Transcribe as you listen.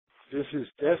This is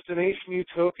Destination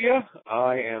Utopia.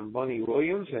 I am Bunny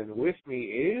Williams, and with me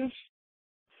is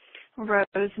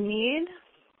Rose Mead,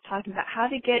 talking about how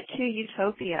to get to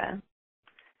Utopia.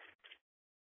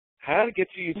 How to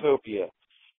Get to Utopia.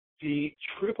 The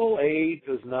AAA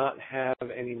does not have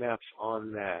any maps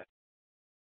on that.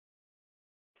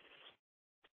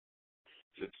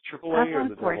 Is it AAA That's or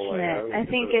the unfortunate. AA? I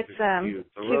think it's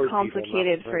too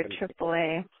complicated for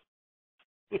AAA.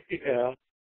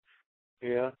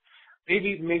 Yeah.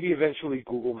 Maybe eventually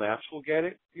Google Maps will get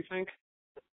it, you think?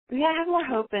 Yeah, I have more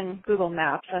hope in Google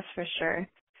Maps, that's for sure.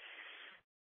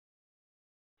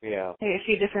 Yeah. Maybe a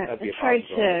few different, That'd be it's a hard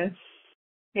possibility. to,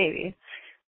 maybe,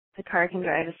 the car can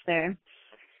drive us there.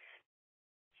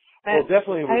 But Well,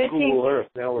 definitely with Google think, Earth,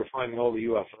 now we're finding all the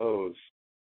UFOs.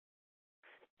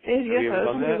 There's Have you ever UFOs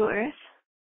done on that? Google Earth?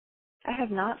 I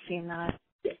have not seen that.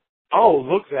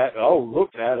 Look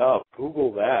that up.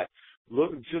 Google that.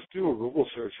 Just do a Google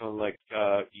search on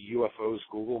UFOs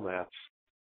Google Maps,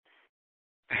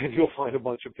 and you'll find a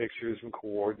bunch of pictures and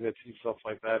coordinates and stuff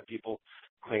like that. People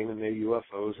claiming they're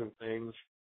UFOs and things.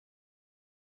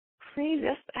 Crazy.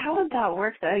 How would that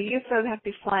work though? A UFO would have to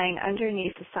be flying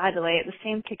underneath the satellite at the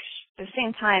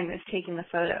same time as taking the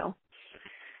photo.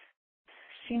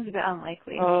 Seems a bit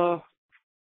unlikely.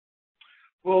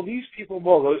 Well, these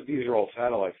are all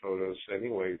satellite photos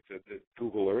anyway that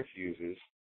Google Earth uses.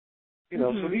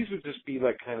 So these would just be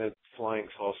like kind of flying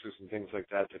saucers and things like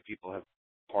that people have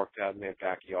parked out in their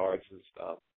backyards and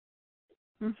stuff.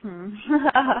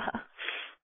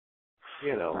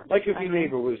 Like if your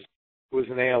neighbor was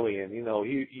an alien, you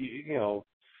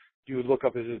would look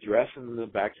up his address and in the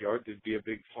backyard there'd be a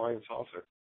big flying saucer.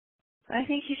 I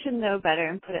think you should know better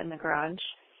and put it in the garage.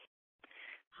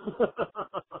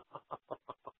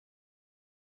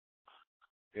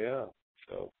 Yeah,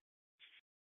 so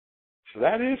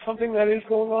that is something that is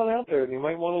going on out there, and you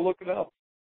might want to look it up.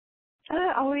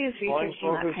 I'm always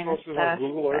researching that kind of stuff. On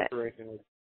Google Earth or anything.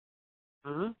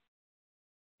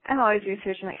 I'm always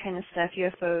researching that kind of stuff,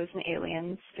 UFOs and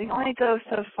aliens. They can only go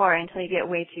so far until you get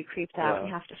way too creeped out and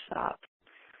you have to stop.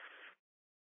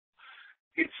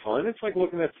 It's fun. It's like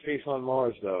looking at space on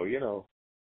Mars, though,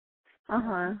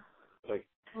 Like,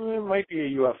 it might be a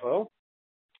UFO.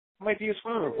 It might be a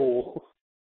swimming pool.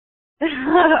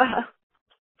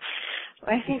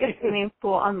 I think a swimming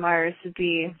pool on Mars would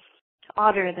be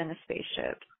odder than a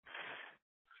spaceship.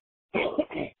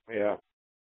 Yeah,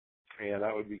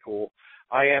 that would be cool.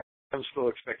 I am still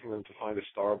expecting them to find a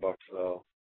Starbucks, though.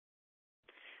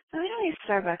 No, we don't need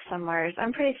Starbucks on Mars.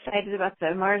 I'm pretty excited about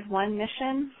the Mars 1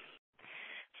 mission.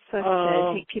 It's supposed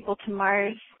to take people to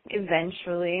Mars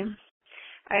eventually.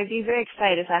 I'd be very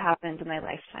excited if that happened in my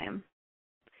lifetime.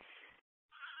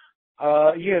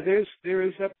 There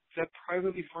is that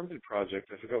privately funded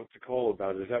project. I forgot what to call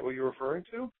about. Is that what you're referring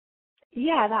to?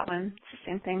 Yeah, that one. It's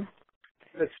the same thing.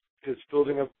 That's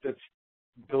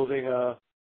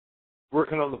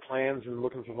working on the plans and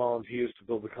looking for volunteers to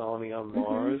build a colony on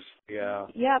Mars. Yeah.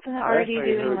 Yep, and they're already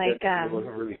doing it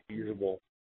wasn't really feasible.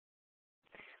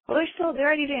 Well, they're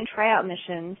already doing tryout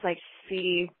missions, like to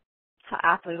see how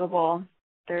applicable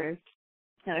their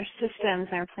systems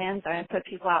and their plans are, and put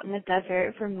people out in the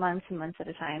desert for months and months at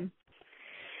a time.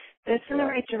 But it's in the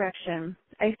right direction.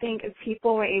 I think if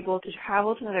people were able to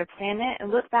travel to another planet and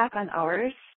look back on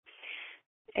ours,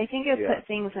 I think it would put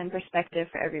things in perspective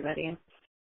for everybody.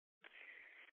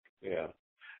 Yeah.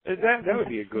 That would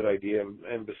be a good idea.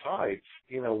 And besides,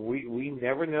 we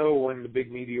never know when the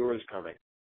big meteor is coming.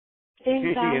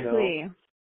 Exactly.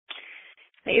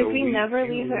 If we never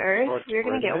leave the Earth, we're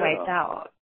going to get wiped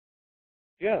out.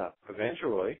 Yeah,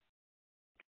 eventually.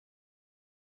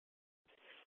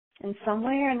 In some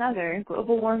way or another,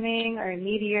 global warming or a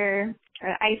meteor or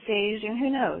an ice age, and who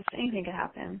knows, anything could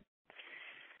happen.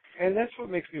 And that's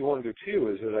what makes me wonder, too,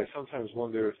 is that I sometimes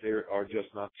wonder if there are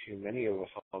just not too many of us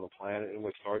on the planet and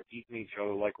we start eating each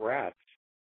other like rats.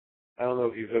 I don't know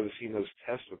if you've ever seen those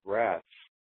tests with rats.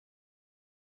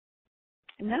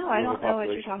 No, I don't know what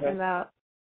you're talking about.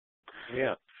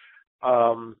 Yeah.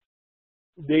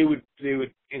 They would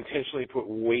intentionally put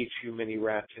way too many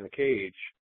rats in a cage,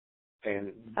 and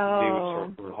they would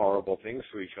start doing horrible things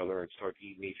to each other and start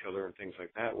eating each other and things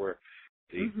like that, where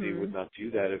they would not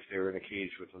do that if they were in a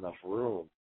cage with enough room.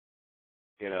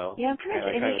 Yeah, I'm pretty sure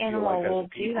any animal will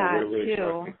do that really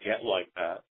too. To get like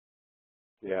that.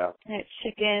 Yeah. And it's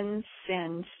chickens,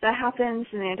 and that happens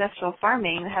in the industrial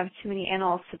farming. They have too many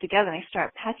animals put together, and they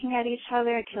start pecking at each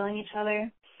other, killing each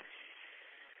other.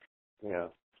 Yeah.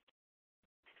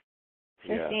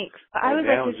 I would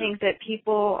like to think that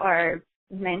people are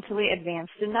mentally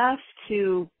advanced enough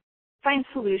to find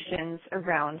solutions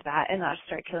around that and not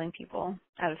start killing people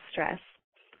out of stress.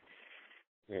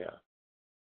 Yeah.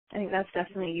 I think that's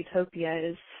definitely utopia,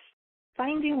 is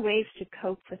finding ways to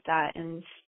cope with that and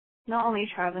not only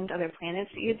traveling to other planets,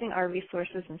 but using our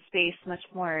resources in space much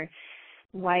more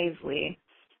wisely.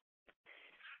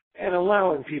 And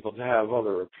allowing people to have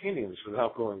other opinions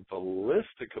without going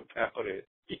ballistic about it.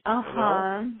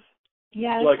 Uh-huh.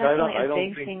 Yeah, Like, it's definitely a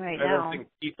big thing right now. I don't think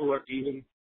people are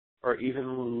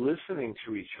even listening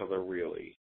to each other,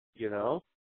 really, you know?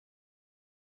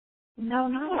 No,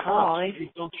 not at all.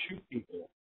 Don't shoot people.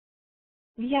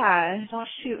 Yeah, don't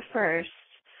shoot first.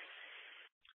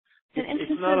 In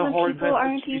instances not a when hard people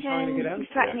aren't message to be trying to get even out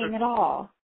threatening there. at all.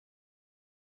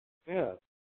 Yeah.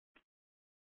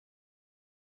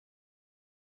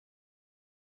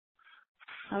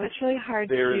 Oh, it's really hard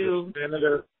There's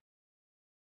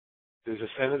a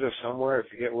senator somewhere, I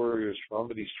forget where he was from,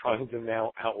 but he's trying to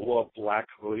now outlaw black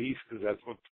hoodies because that's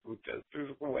what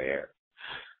protesters wear.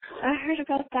 I heard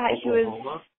about that.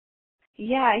 Oklahoma?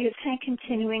 He was kind of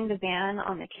continuing the ban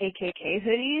on the KKK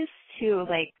hoodies to,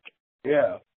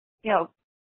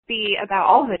 be about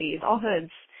all hoodies, all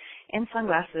hoods, and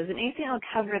sunglasses, and anything that will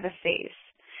cover the face.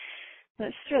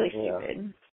 That's really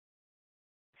stupid.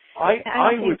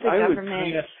 I would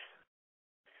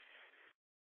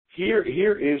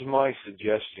Here is my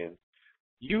suggestion.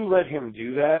 You let him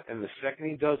do that, and the second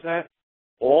he does that,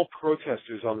 all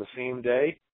protesters on the same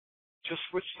day just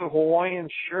switch to Hawaiian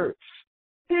shirts.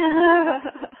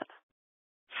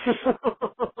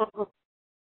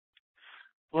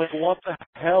 Like, what the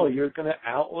hell? You're going to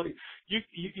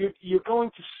you're going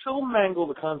to so mangle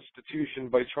the Constitution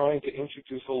by trying to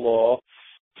introduce a law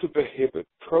to prohibit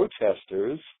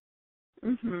protesters.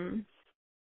 Mm-hmm.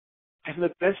 And the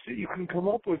best that you can come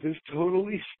up with is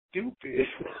totally stupid.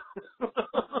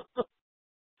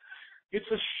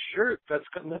 It's a shirt. That's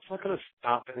not going to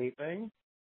stop anything.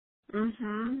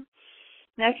 Mm-hmm.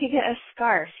 Now I could get a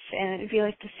scarf, and it'd be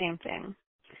like the same thing.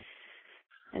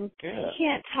 And you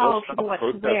can't tell people what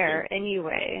to wear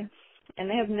anyway. And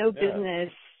they have no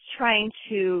business trying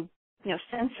to,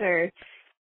 censor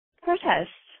protests.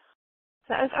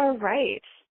 That is our right.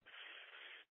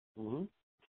 Mm-hmm.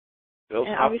 They'll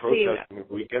and stop protesting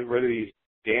if we get rid of these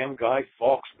damn Guy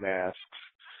Fawkes masks.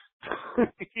 I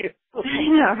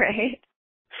know, right?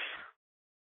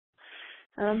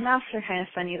 Masks are kind of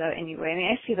funny, though, anyway. I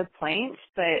mean, I see the point,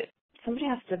 but somebody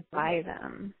has to buy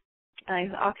them.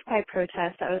 And like the Occupy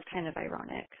protest, that was kind of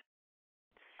ironic.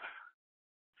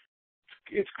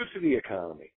 It's good for the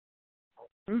economy.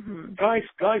 Mm-hmm. Guy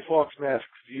Fawkes masks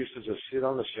used to just sit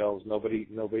on the shelves. Nobody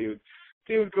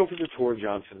they would go for the Tor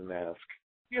Johnson mask,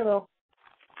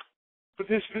 But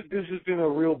this has been a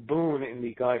real boon in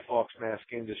the Guy Fawkes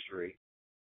mask industry.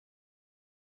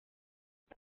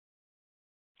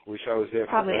 Wish I was there.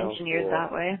 Probably engineered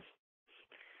that way.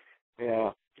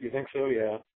 Yeah, you think so?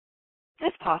 Yeah.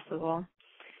 It's possible.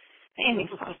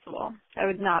 Anything's possible. I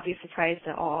would not be surprised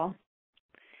at all.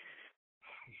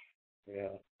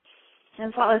 Yeah. And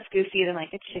it's a lot less goofy than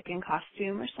like a chicken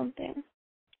costume or something.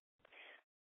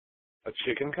 A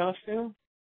chicken costume?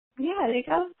 Yeah, there you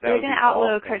go. They're going to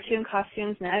outlaw cartoon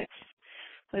costumes next.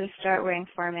 We're going to start wearing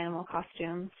farm animal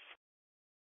costumes.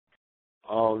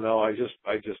 Oh no, I just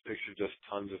pictured just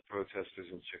tons of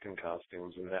protesters in chicken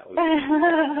costumes, and that was.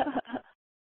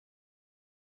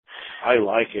 I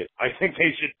like it. I think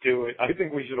they should do it. I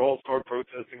think we should all start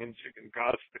protesting in chicken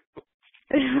costumes.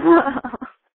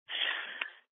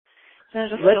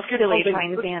 Just feel silly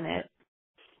trying to ban it.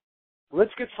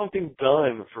 Let's get something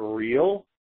done for real,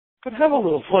 but have a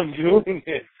little fun doing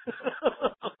it.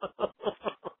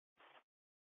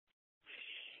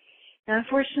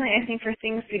 Unfortunately, I think for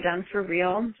things to be done for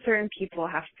real, certain people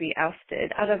have to be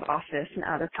ousted out of office and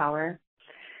out of power.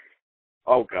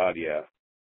 Oh, God, yeah.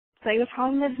 Like, the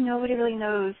problem is nobody really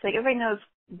knows. Like, everybody knows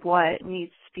what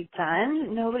needs to be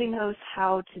done. Nobody knows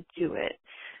how to do it.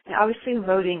 And obviously,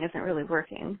 voting isn't really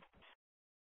working.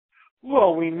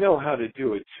 Well, we know how to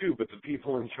do it, too, but the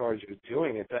people in charge of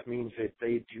doing it, that means that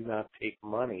they do not take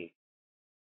money.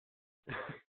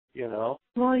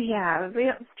 Well, yeah,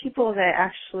 people that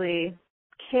actually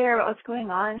care about what's going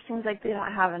on, it seems like they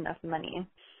don't have enough money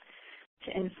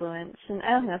to influence. And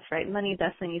I don't think that's right. Money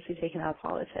definitely needs to be taken out of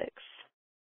politics.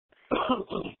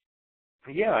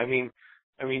 Yeah, I mean,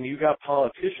 you got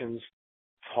politicians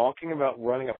talking about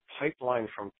running a pipeline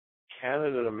from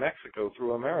Canada to Mexico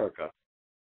through America.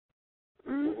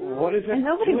 Mm-hmm. What is it and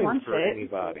nobody doing wants for it.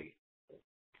 anybody?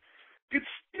 It's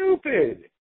stupid.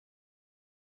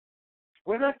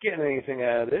 We're not getting anything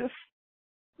out of this.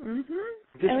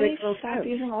 Mm-hmm. This and makes no stop sense.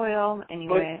 using oil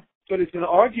anyway. But it's an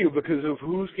argue because of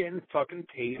who's getting fucking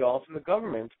paid off in the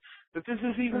government that this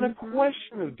is even a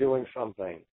question of doing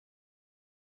something.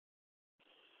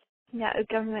 Yeah, the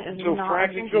government is so not. So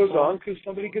fracking goes on because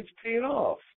somebody gets paid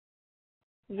off.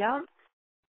 Yep.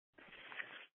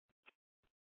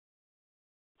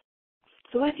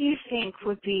 So what do you think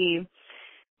would be,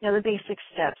 the basic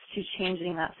steps to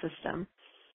changing that system?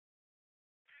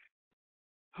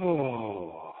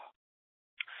 Oh,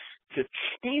 to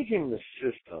changing the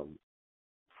system.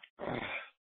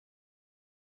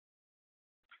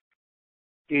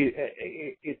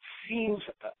 It seems,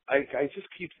 I just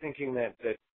keep thinking that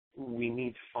we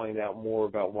need to find out more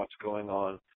about what's going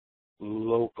on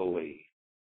locally,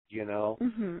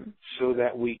 so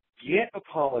that we get a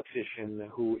politician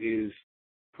who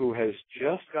has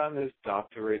just gotten his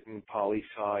doctorate in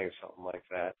poli-sci or something like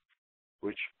that,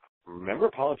 which, remember,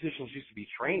 politicians used to be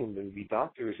trained and be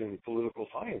doctors in political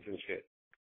science and shit.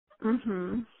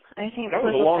 I think that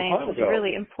political science is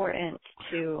really important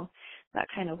to that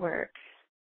kind of work.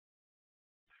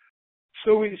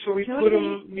 So we put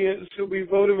him, so we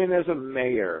vote him in as a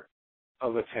mayor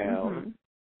of a town,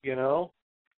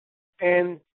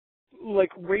 and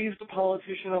raise the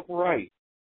politician up right.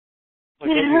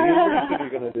 Okay, here's what you said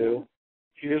you're going to do.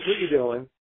 Here's what you're doing.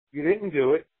 You didn't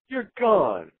do it. You're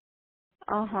gone.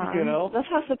 That's how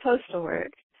it's supposed to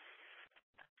work.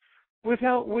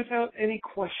 Without any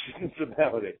questions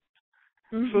about it.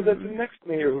 So that the next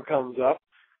mayor who comes up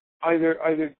either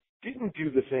didn't do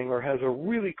the thing or has a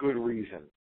really good reason,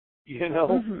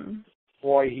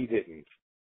 why he didn't.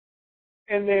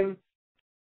 And then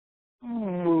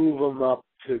move him up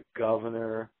to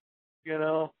governor,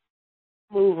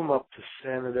 move him up to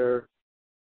senator,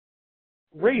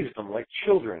 raise them like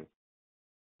children.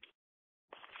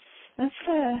 That's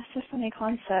a funny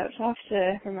concept. I'll have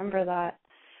to remember that.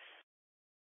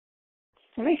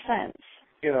 It makes sense.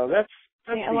 That's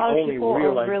a lot of people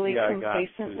are really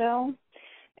complacent though,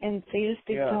 and they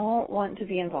don't want to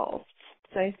be involved.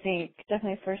 So I think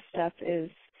definitely the first step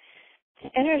is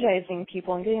energizing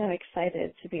people and getting them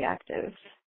excited to be active.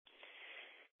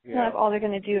 Not if all they're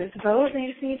going to do is vote. They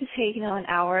just need to take, an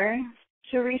hour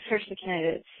to research the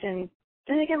candidates. And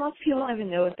then again, lots of people don't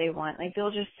even know what they want. They'll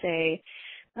just say,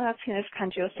 oh, that's in this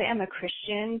country. They'll say, I'm a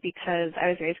Christian because I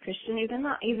was raised Christian, even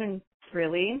not even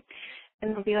really.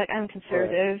 And they'll be like, I'm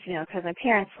conservative, because my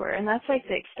parents were. And that's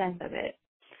the extent of it.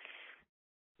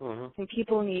 And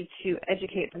people need to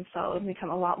educate themselves and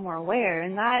become a lot more aware.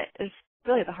 And that is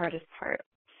really the hardest part.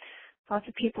 Lots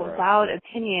of people with loud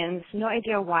opinions, no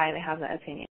idea why they have that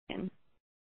opinion.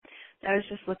 I was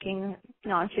just looking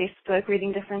on Facebook,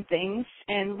 reading different things,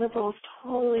 and liberals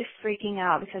totally freaking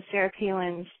out because Sarah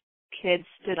Palin's kid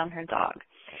stood on her dog.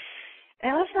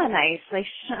 And that's not nice. She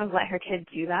shouldn't have let her kid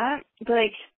do that.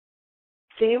 But,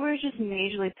 they were just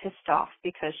majorly pissed off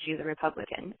because she's a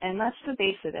Republican. And that's the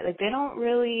base of it. They don't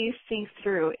really think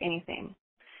through anything.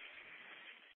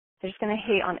 They're just going to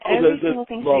hate on every single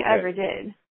thing she ever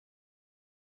did.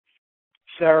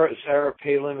 Sarah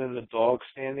Palin and the dog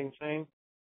standing thing?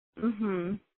 Is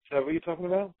that what you're talking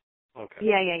about? Okay.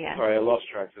 Yeah. Sorry, I lost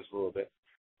track just a little bit.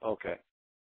 Okay.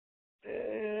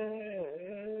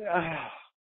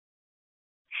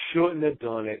 Shouldn't have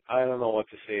done it. I don't know what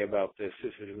to say about this.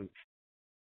 This isn't...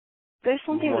 There's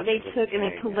something that they took and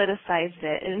they politicized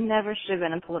it. It never should have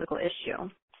been a political issue.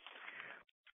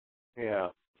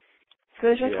 Yeah. So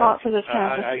there's just lots of this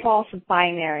kind of false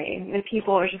binary that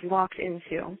people are just locked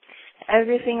into.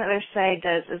 Everything that their side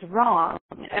does is wrong.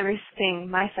 Everything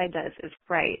my side does is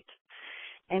right.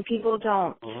 And people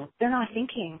don't, they're not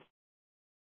thinking.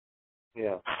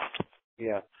 Yeah,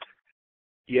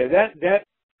 that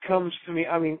comes to me.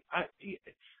 I mean,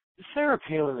 Sarah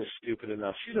Palin is stupid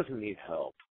enough. She doesn't need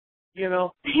help. I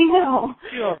know. You don't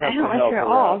have I to don't like help her at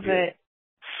all, but...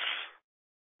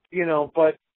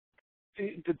 but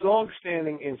the dog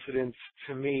standing incident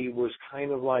to me was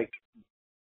kind of like,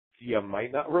 you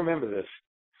might not remember this,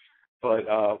 but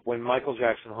when Michael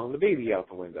Jackson hung the baby out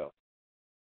the window.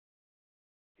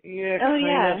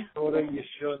 Yeah, sort of, you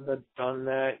shouldn't have done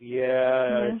that,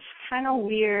 It's kind of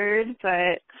weird,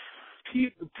 but...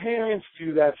 Parents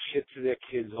do that shit to their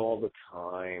kids all the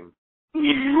time.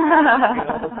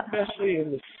 Especially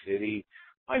in the city.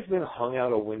 I've been hung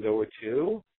out a window or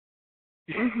two.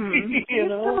 You're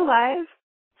still alive.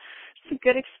 It's a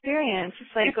good experience.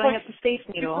 It's going up the Space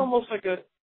Needle. It's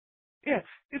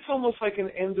almost like an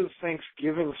end of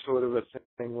Thanksgiving sort of a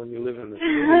thing when you live in the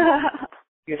city.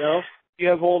 You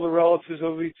have all the relatives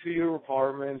over to your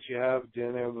apartments, you have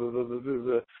dinner, blah, blah, blah, blah,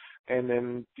 blah, and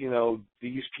then,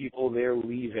 these people, they're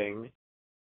leaving.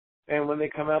 And when they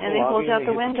come out the lobby... And they hold out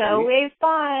the window, wave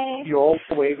bye. You all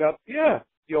wave out,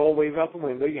 You all wave out the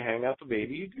window, you hang out the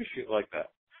baby, you do shit like that.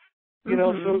 You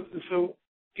know, so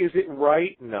is it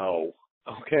right? No.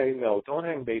 Okay, no. Don't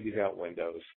hang babies out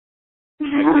windows. You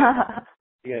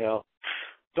know,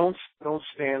 don't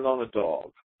stand on a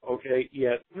dog. Okay,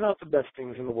 yeah, not the best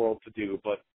things in the world to do,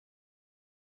 but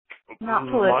not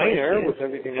minor issues. with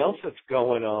everything else that's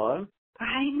going on.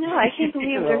 I know. I can't believe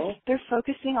You know? they're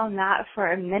focusing on that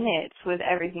for a minute with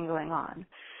everything going on.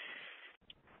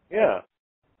 Yeah.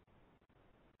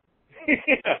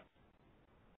 Yeah.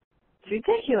 It's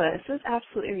ridiculous. It's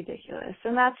absolutely ridiculous.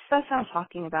 And that's what I'm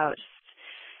talking about. Just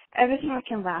everything we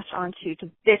can latch onto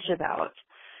to bitch about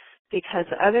because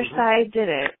the other side did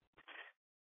it.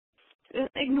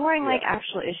 Ignoring like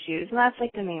actual issues, and that's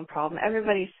like the main problem.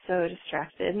 Everybody's so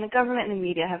distracted, and the government and the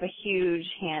media have a huge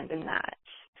hand in that.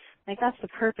 Like that's the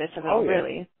purpose of it all,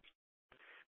 really.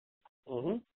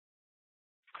 Mhm.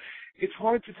 It's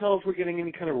hard to tell if we're getting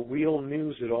any kind of real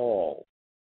news at all.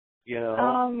 You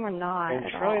know? We're not. And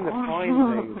at trying all. to find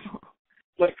things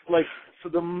like for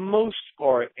the most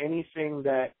part, anything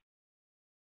that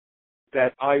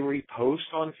I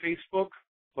repost on Facebook,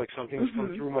 like something's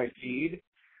come through my feed.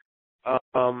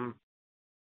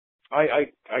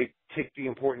 I take the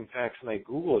important facts and I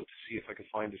Google it to see if I can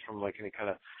find it from like any kind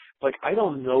of, like, I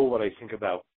don't know what I think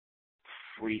about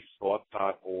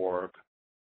freethought.org,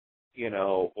 you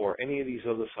know, or any of these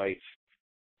other sites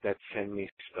that send me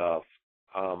stuff,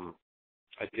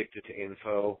 addicted to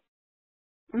info,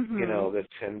 you know, that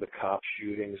send the cop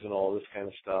shootings and all this kind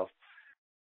of stuff.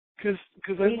 Because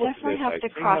I you definitely have to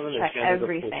cross-check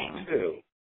everything.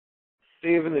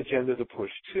 They have an agenda to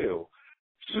push too.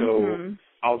 So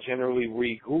I'll generally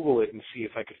re-Google it and see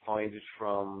if I could find it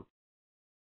from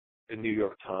the New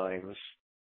York Times.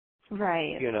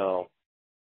 Right. You know,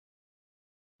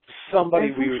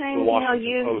 somebody reads the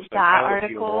Washington Post. Use that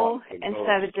article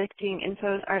instead of addicting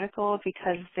info's article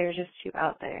because they're just too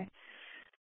out there.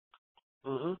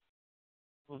 You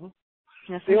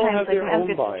know, sometimes they have a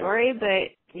good story,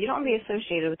 but you don't want to be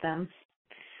associated with them.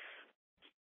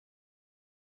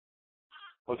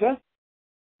 What's that?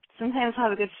 Sometimes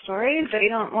have a good story, but you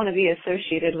don't want to be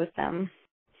associated with them.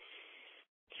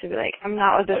 To be like, I'm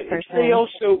not with this person.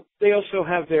 They also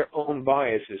have their own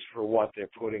biases for what they're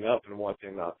putting up and what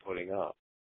they're not putting up.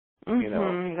 You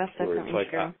know, that's definitely like,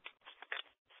 true.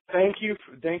 Thank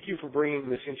you for bringing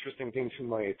this interesting thing to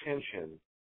my attention.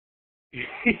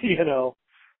 You know,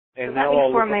 and now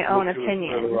I'll form my own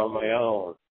opinion on my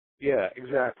own. Yeah,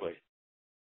 exactly.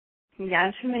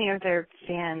 Yeah, too many of their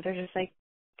fans are just like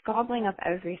gobbling up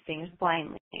everything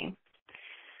blindly.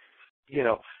 You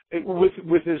know,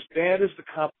 with as bad as the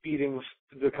cop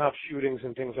shootings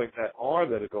and things like that are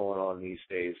going on these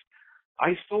days,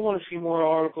 I still want to see more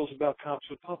articles about cops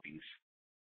with puppies.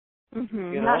 You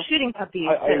know? Not shooting puppies,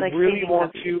 I but like really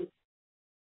want puppies. to.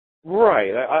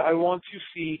 Right, I want to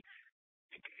see.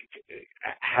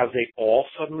 Have they all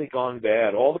suddenly gone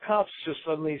bad? All the cops just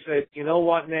suddenly said, you know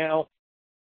what? Now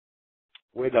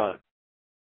we're done.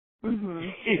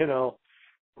 You know,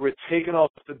 we're taking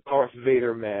off the Darth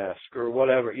Vader mask or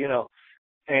whatever, you know,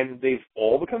 and they've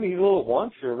all become evil at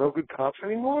once. There are no good cops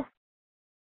anymore.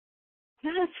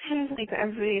 That's kind of like what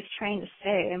everybody's trying to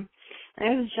say. And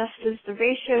it was just as the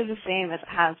ratio is the same as it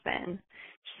has been.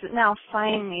 Just that now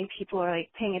finally people are like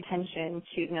paying attention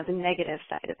to, you know, the negative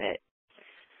side of it.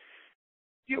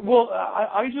 Yeah, well,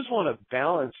 I just want a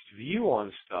balanced view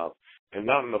on stuff and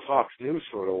not in the Fox News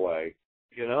sort of way,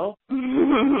 you know?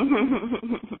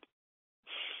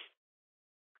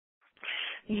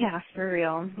 Yeah, for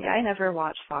real. Yeah, I never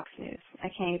watch Fox News. I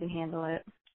can't even handle it.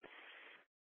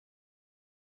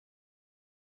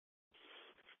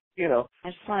 You know. I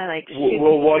just want to like shoot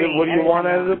well, what do you want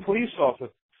out of the police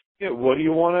officer? Yeah, what do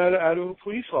you want out of a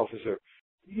police officer?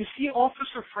 You see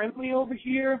Officer Friendly over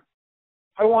here?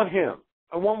 I want him.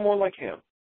 I want more like him.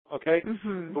 Okay?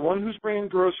 The one who's bringing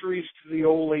groceries to the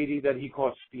old lady that he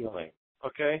caught stealing.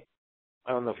 Okay?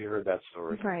 I don't know if you heard that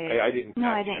story. Right. I didn't. No,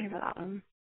 I didn't hear that one.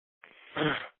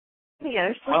 But yeah,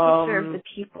 they're supposed to serve the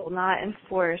people, not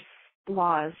enforce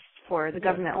laws for the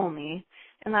government only.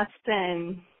 And that's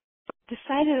been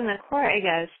decided in the court, I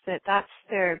guess, that that's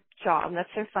their job, that's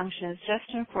their function, is just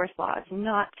to enforce laws,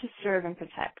 not to serve and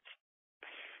protect.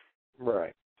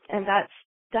 Right. And that's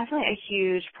definitely a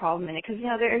huge problem in it, because, you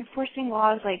know, they're enforcing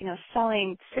laws like, you know,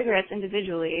 selling cigarettes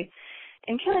individually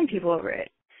and killing people over it.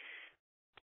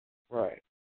 Right.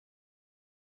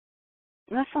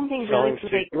 And that's something selling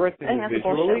really, cigarettes I think that's a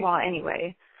bullshit law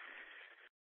anyway.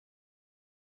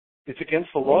 It's against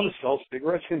the law to sell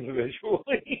cigarettes individually?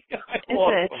 It's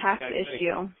a tax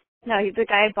issue. No, the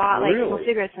guy bought like really?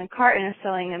 cigarettes in a carton and is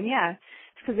selling them, yeah.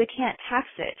 It's because they can't tax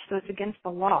it, so it's against the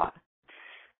law.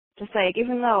 Just like,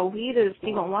 even though weed is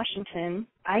legal in Washington,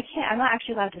 I'm not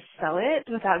actually allowed to sell it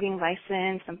without being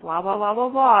licensed and blah, blah, blah, blah,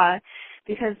 blah,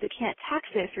 because they can't tax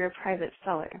it if you're a private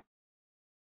seller.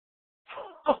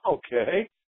 Okay.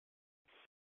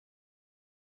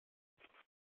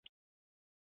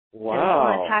 Wow. They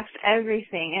want to tax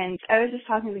everything. And I was just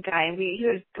talking to the guy, and he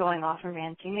was going off and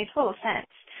ranting. It made total sense.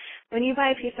 When you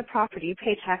buy a piece of property, you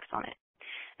pay tax on it.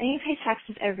 And you pay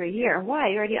taxes every year. Why?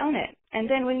 You already own it. And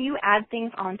then when you add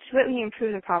things onto it, when you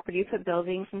improve the property, you put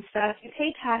buildings and stuff, you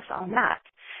pay tax on that.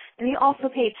 And you also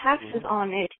pay taxes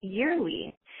on it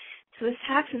yearly. So there's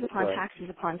taxes upon taxes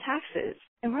upon taxes.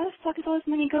 And where the fuck is all this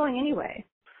money going anyway?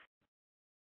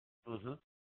 Mm-hmm.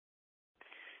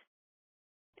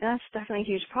 That's definitely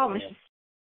a huge problem. It's just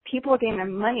people are getting their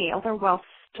money, all their wealth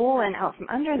stolen out from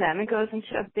under them. It goes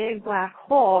into a big black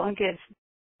hole and gets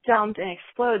dumped and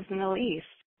explodes in the Middle East.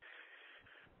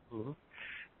 Mm-hmm.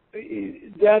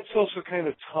 That's also kind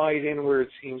of tied in where it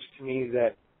seems to me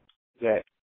that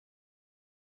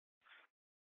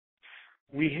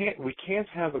we can't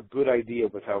have a good idea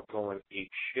without going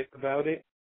ape shit about it.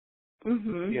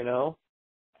 Mm-hmm. You know,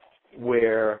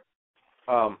 where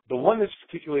the one that's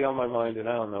particularly on my mind, and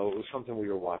I don't know, it was something we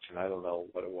were watching. I don't know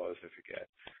what it was. I forget.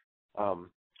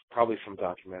 Probably some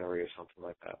documentary or something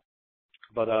like that.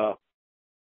 But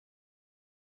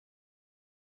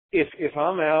if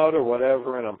I'm out or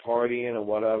whatever and I'm partying or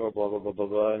whatever, blah blah blah blah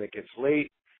blah, and it gets late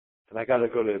and I got to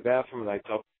go to the bathroom and I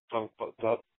go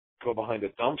behind a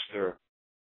dumpster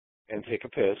and take a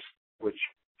piss, which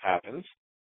happens,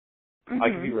 I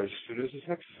could be registered as a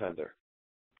sex offender.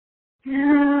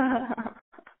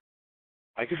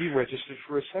 I could be registered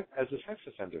as a sex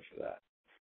offender for that.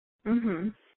 Mm-hmm.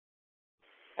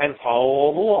 And follow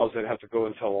all the laws. I'd have to go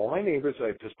and tell all my neighbors that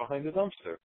I pissed behind the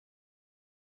dumpster.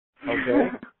 Okay?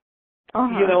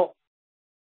 You know,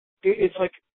 it's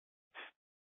like,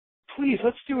 please,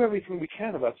 let's do everything we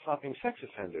can about stopping sex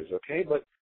offenders, okay? But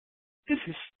this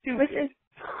is stupid.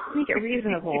 Make it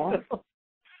reasonable. You know?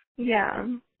 Yeah.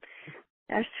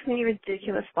 There's too many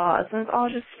ridiculous laws, and it's all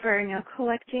just for,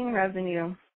 collecting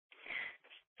revenue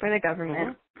for the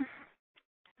government.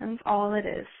 And that's all it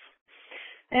is.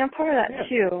 And part of that,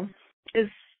 too, is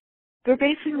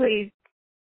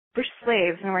we're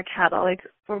slaves and we're cattle. Like,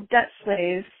 we're debt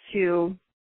slaves to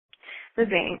the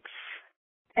banks.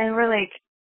 And we're,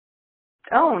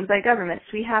 owned by governments.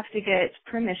 We have to get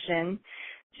permission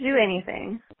to do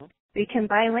anything. We can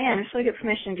buy land. We still get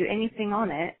permission to do anything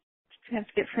on it. We have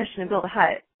to get permission to build a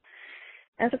hut.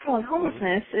 And the problem with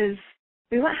homelessness is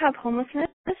we wouldn't have homelessness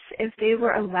if they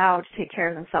were allowed to take care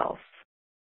of themselves.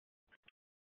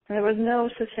 And there was no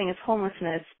such thing as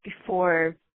homelessness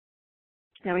before,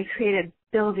 we created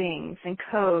buildings and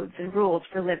codes and rules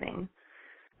for living.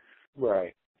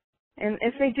 Right. And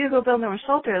if they do go build their own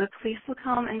shelter, the police will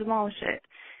come and demolish it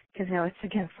because, it's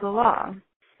against the law.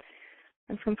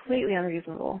 It's completely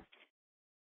unreasonable.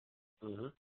 Mm-hmm.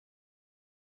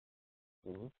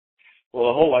 Mm-hmm. Well,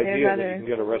 the whole idea that you can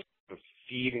get arrested for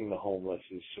feeding the homeless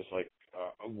is just like,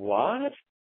 what?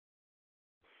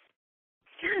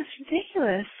 Yeah, it's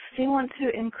ridiculous. They want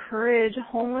to encourage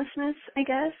homelessness, I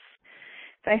guess.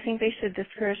 But I think they should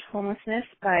discourage homelessness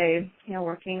by,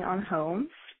 working on homes.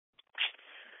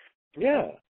 Yeah.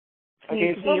 I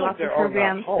mean, it's not like there are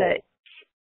not homes.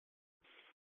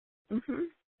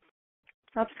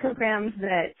 Lots of programs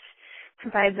that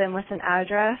provide them with an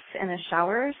address and a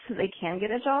shower so they can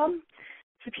get a job.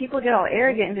 So people get all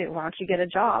arrogant and say, why don't you get a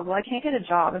job? Well, I can't get a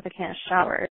job if I can't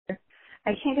shower.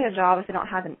 I can't get a job if I don't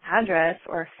have an address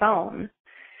or a phone.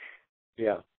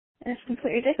 Yeah. And it's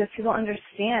completely ridiculous. People don't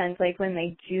understand, when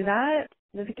they do that,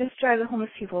 they just drive the homeless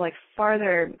people,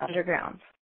 farther underground.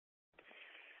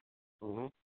 Mm-hmm.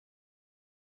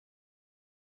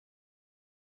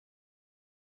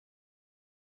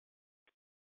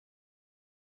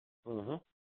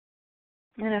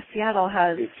 Mm-hmm. And Seattle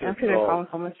has a pretty big problem with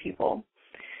homeless people.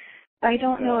 I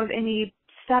don't know of any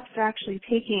steps they're actually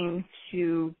taking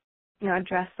to,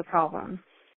 address the problem.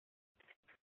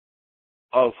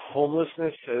 Of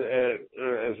homelessness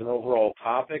as an overall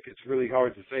topic, it's really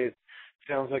hard to say. It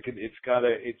sounds like it's got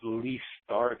to at least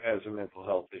start as a mental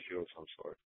health issue of some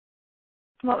sort.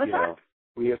 What was that?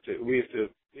 We have to.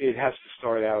 It has to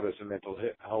start out as a mental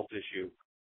health issue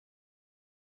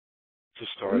to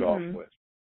start off with.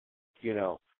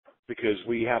 Because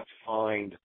we have to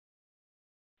find.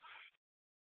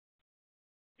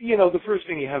 The first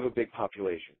thing, you have a big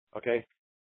population, okay?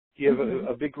 You have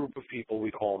a big group of people,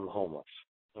 we call them the homeless,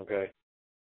 okay?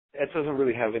 That doesn't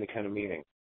really have any kind of meaning.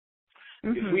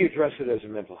 If we address it as a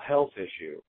mental health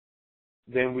issue,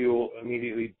 then we will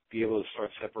immediately be able to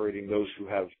start separating those who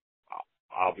have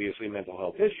obviously mental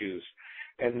health issues,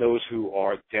 and those who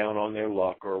are down on their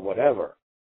luck or whatever.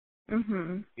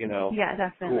 Mhm. You know, Yeah,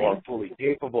 definitely. who are fully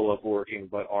capable of working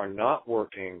but are not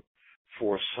working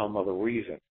for some other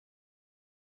reason.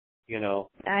 You know,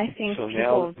 I think so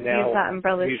people use that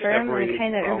umbrella we've term, and it separated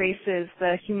kind of from, erases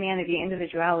the humanity,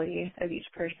 individuality of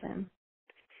each person.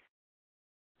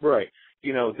 right.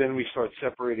 You know, then we start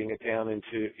separating it down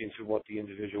into what the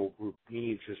individual group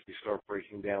needs as we start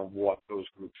breaking down what those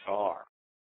groups are.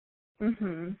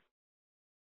 Mhm.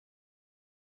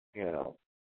 You know,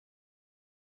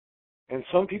 and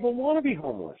some people want to be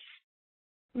homeless.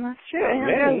 That's true. Not And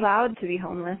they're many. allowed to be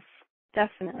homeless.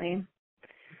 Definitely.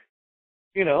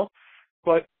 You know,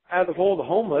 but out of all the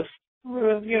homeless,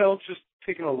 you know, just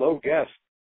taking a low guess,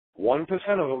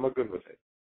 1% of them are good with it.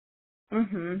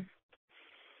 Mhm.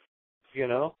 You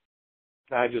know,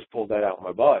 I just pulled that out of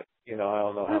my butt. You know, I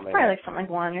don't know how That's many. probably like something like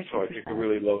 1 or 2%. So I picked a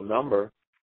really low number.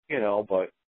 You know,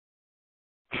 but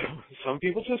some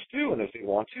people just do, and if they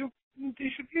want to, they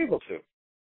should be able to.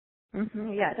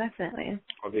 Mhm. Yeah, definitely.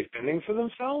 Are they fending for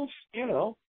themselves? You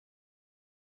know.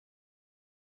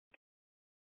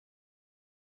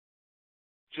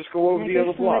 Just go over I the gave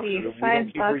other block somebody so that we don't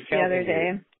keep $5 the other recounting day.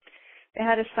 you. They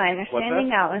had a sign. They're What's standing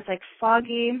that? out. It's like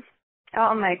foggy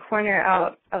out on my corner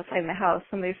outside my house.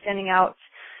 Somebody's standing out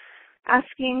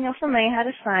asking, for money. Had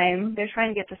a sign. They're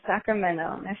trying to get to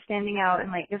Sacramento. And they're standing out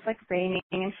and like it's like raining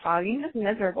and foggy and it's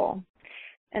miserable.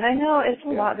 And I know it's a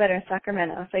lot better in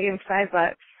Sacramento. So I gave him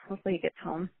 $5. Hopefully he gets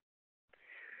home.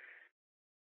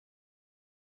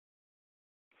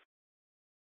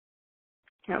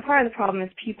 Part of the problem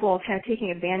is people kind of taking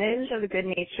advantage of the good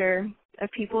nature of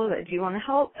people that do want to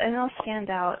help, and they'll stand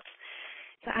out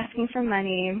to asking for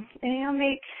money, and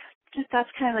make just that's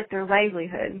kind of like their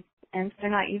livelihood, and they're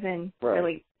not even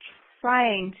really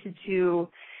trying to do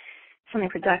something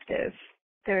productive.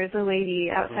 There's a lady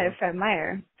outside of Fred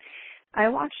Meyer. I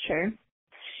watched her.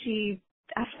 She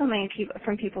asked for money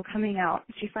from people coming out.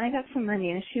 She finally got some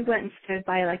money, and she went and stood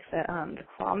by like the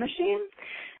claw machine.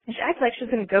 And she acted like she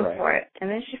was going to go for it. And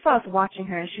then she saw us watching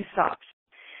her, and she stopped.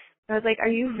 I was like, are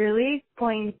you really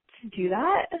going to do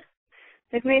that?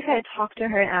 Like, maybe if I had talked to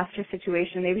her and asked her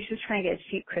situation, maybe she was trying to get a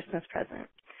cheap Christmas present.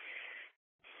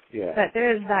 Yeah. But there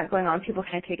is that going on. People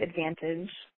kind of take advantage.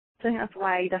 So I think that's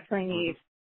why you definitely need,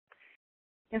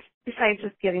 besides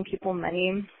just giving people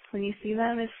money when you see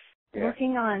them, is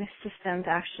working on systems to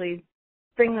actually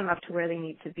bring them up to where they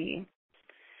need to be.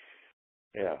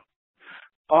 Yeah.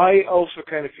 I also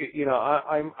kind of feel, you know,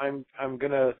 I'm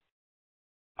gonna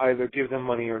either give them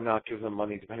money or not give them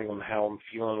money, depending on how I'm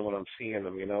feeling when I'm seeing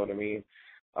them. You know what I mean?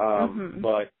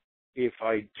 But if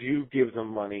I do give them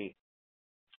money,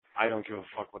 I don't give a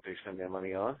fuck what they spend their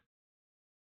money on.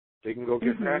 They can go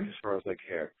get crack as far as I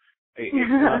care. It's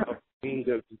not up to me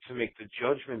to make the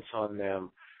judgments on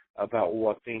them about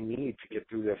what they need to get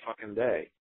through their fucking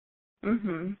day.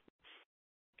 You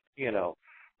know.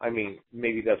 I mean,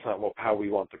 maybe that's not how we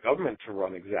want the government to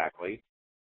run exactly,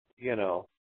 you know,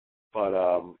 but,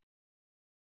 oh,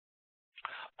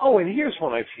 and here's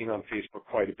one I've seen on Facebook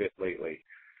quite a bit lately.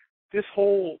 This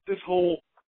whole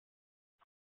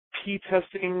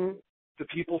P-testing the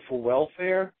people for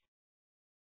welfare.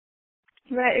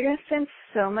 Right, you're going to spend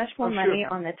so much more money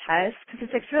on the test, because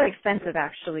it's really expensive,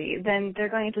 actually, than they're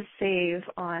going to save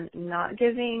on not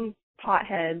giving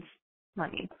potheads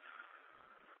money.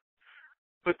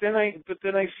 But then I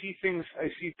see things,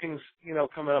 you know,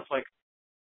 coming up like,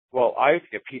 well, I have to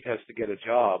get P-test to get a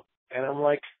job, and I'm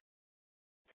like,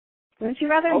 wouldn't you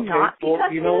rather not be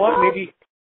tested? You know what?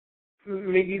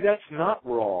 Maybe that's not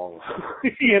wrong.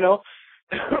 You know,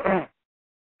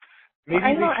 maybe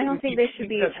I don't think they should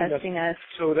be testing us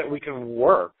so that we can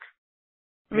work.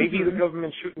 Maybe the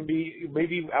government shouldn't be.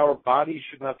 Maybe our bodies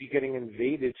should not be getting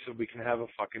invaded so we can have a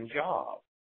fucking job.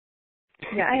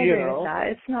 Yeah, I agree with that.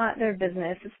 It's not their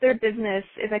business. It's their business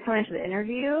if I come into the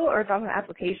interview or if I have an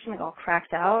application like all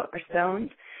cracked out or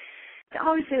stoned.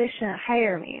 Obviously, they shouldn't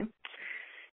hire me.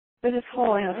 But this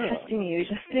whole, testing you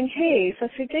just in case,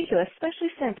 that's ridiculous, especially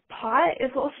since pot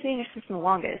is what will stay in your system the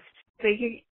longest. So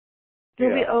you'll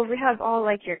have all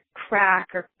like your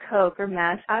crack or coke or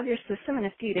meth out of your system in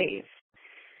a few days.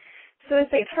 So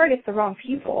it's like it targets the wrong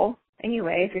people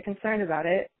anyway if you're concerned about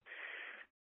it.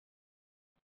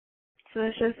 So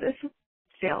it's a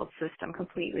failed system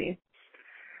completely.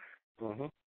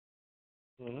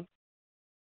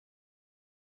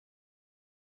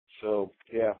 So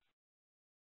yeah.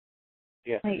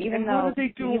 Like, even though what are they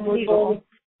doing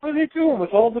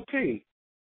with all the tea?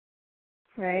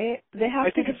 Right? They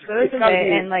have to dispose of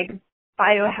it in like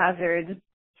biohazard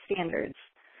standards.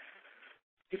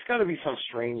 It's got to be some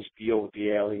strange deal with the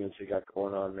aliens they got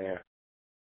going on there.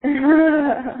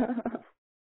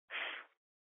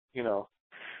 You know,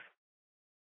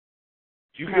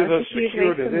 you give us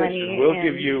secure to this, and we'll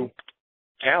give you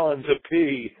gallons of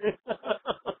pee.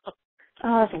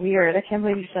 Oh, that's weird. I can't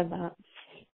believe you said that.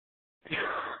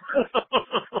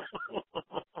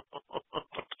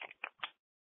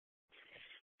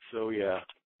 So, yeah.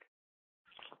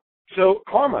 So,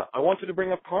 karma. I wanted to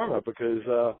bring up karma because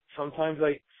sometimes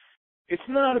it's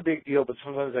not a big deal, but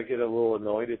sometimes I get a little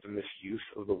annoyed at the misuse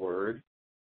of the word,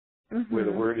 where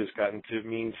the word has gotten to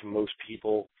mean to most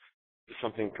people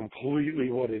something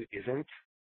completely what it isn't,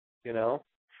 you know?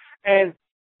 And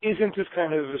isn't is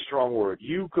kind of a strong word.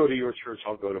 You go to your church,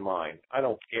 I'll go to mine. I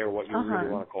don't care what you really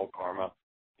want to call karma.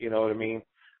 You know what I mean?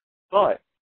 But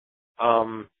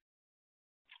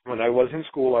when I was in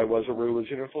school, I was a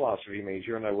religion and philosophy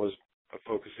major, and I was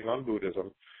focusing on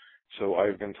Buddhism. So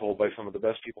I've been told by some of the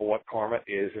best people what karma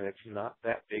is, and it's not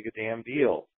that big a damn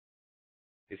deal.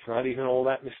 It's not even all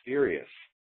that mysterious.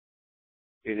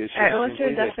 It is. All right, what's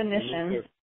your definition?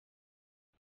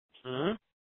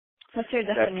 What's your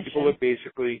definition? That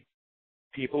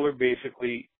people are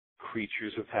basically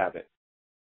creatures of habit,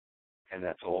 and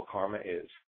that's all karma is.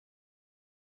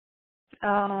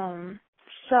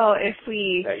 So if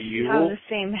we have the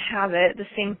same habit, the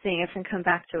same thing is going to come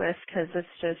back to us because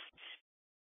it's just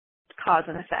cause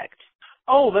and effect.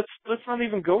 Oh, let's not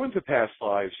even go into past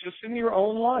lives. Just in your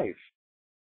own life,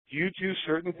 you do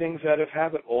certain things out of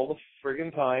habit all the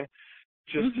friggin' time,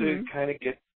 just to kind of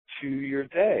get to your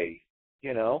day.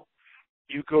 You know,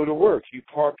 you go to work, you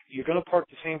park. You're going to park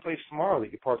the same place tomorrow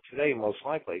that you parked today, most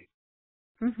likely.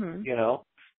 You know,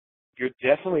 you're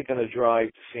definitely going to drive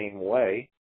the same way.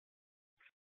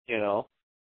 You know,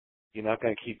 you're not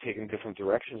going to keep taking different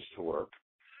directions to work.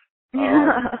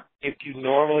 If you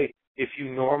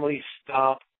normally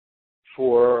stop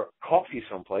for coffee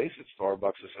someplace at Starbucks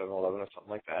or 7-Eleven or something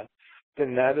like that,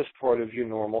 then that is part of your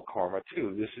normal karma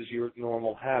too. This is your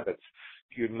normal habits,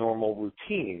 your normal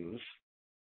routines.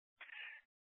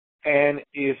 And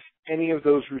if any of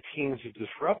those routines are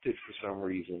disrupted for some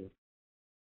reason,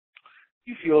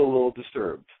 you feel a little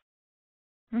disturbed.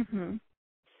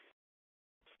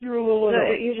 You're a little annoyed.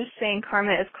 So you're just saying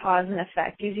karma is cause and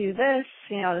effect. You do this,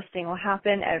 you know, this thing will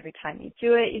happen every time you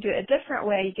do it. You do it a different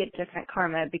way, you get different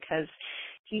karma because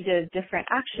you did different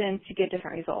actions, you get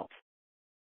different results.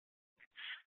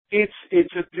 It's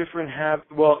a different habit.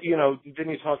 Well, you know, then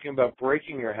you're talking about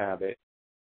breaking your habit,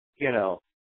 you know,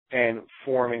 and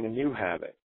forming a new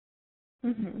habit.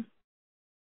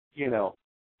 You know,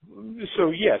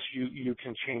 so yes, you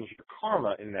can change your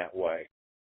karma in that way.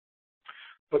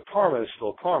 But karma is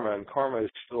still karma, and karma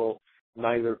is still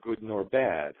neither good nor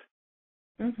bad.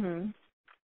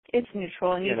 It's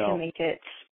neutral, and you can make it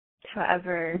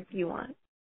however you want.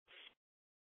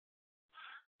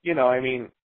 You know, I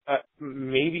mean,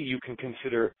 maybe you can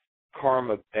consider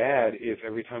karma bad if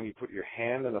every time you put your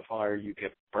hand in the fire you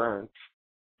get burnt.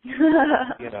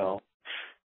 You know,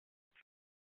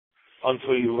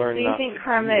 until you learn not to do that. Do you think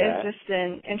karma is just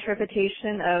an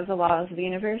interpretation of the laws of the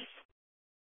universe?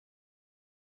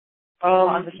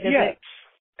 Yes.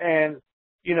 And,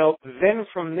 you know, then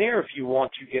from there, if you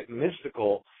want to get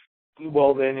mystical,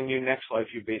 well, then in your next life,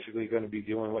 you're basically going to be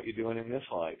doing what you're doing in this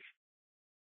life.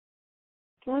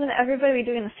 Well, then everybody will be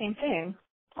doing the same thing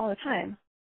all the time.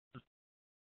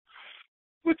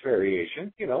 With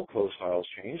variation, you know, clothes styles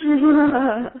change.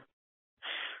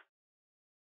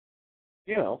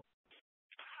 You know.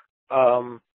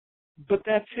 But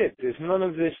that's it. There's none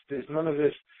of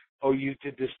this, oh, you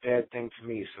did this bad thing to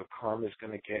me, so karma's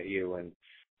going to get you, and,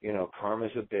 you know,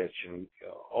 karma's a bitch, and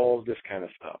all of this kind of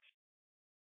stuff.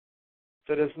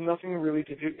 That has nothing really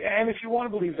to do, and if you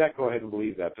want to believe that, go ahead and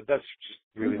believe that, but that's just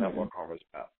really not what karma's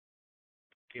about.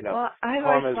 You know, well, I've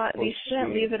always thought we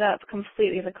shouldn't leave it up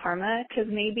completely to karma, because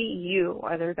maybe you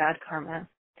are their bad karma,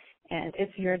 and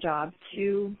it's your job to,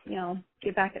 you know,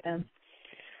 get back at them.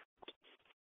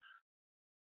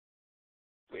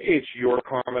 It's your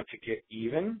karma to get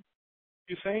even,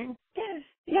 you're saying?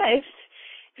 Yeah. If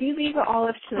you leave it all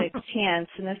up to like chance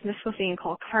and this mystical thing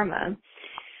called karma,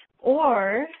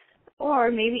 or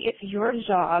maybe it's your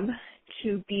job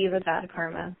to be the bad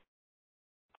karma,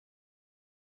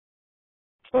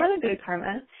 or the good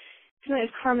karma. Because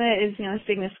karma is, you know, this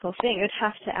big mystical thing. It would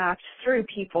have to act through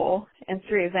people and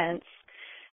through events,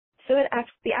 so it would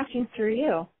be acting through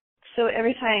you. So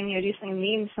every time you do something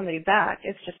mean to somebody back,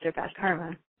 it's just their bad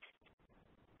karma.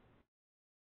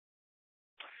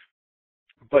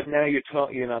 But now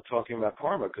you're not talking about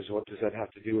karma, because what does that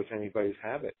have to do with anybody's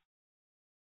habit?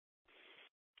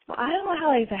 Well, I don't know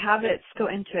how like the habits go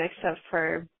into it except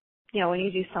for, when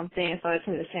you do something, it's always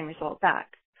going to be the same result back.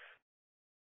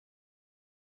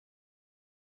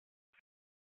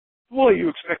 Well, you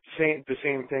expect the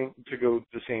same thing to go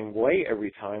the same way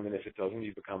every time, and if it doesn't,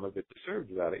 you become a bit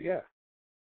disturbed about it. Yeah.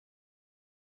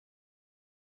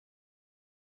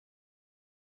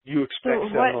 You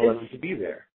expect So 7-Eleven to be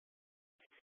there.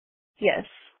 Yes.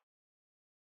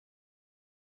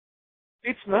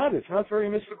 It's not. It's not very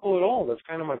mystical at all. That's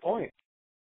kind of my point.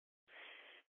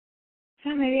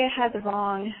 Yeah, maybe I had the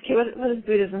wrong. Okay, what does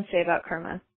Buddhism say about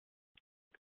karma?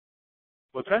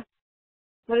 What's that?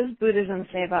 What does Buddhism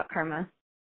say about karma?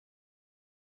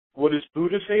 What does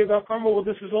Buddha say about karma? Well,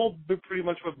 this is all pretty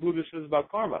much what Buddha says about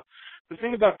karma. The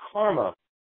thing about karma,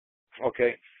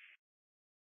 okay,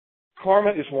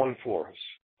 karma is one force,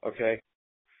 okay,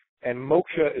 and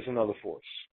moksha is another force,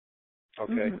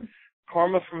 okay. Mm-hmm.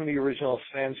 Karma from the original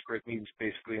Sanskrit means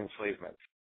basically enslavement,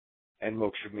 and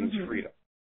moksha means Mm-hmm. freedom,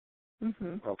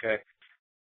 Mm-hmm. okay.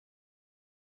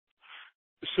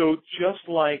 So just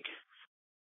like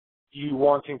you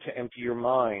wanting to empty your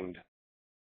mind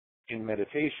in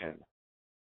meditation,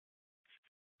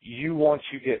 you want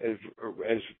to get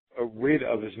rid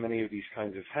of as many of these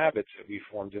kinds of habits that we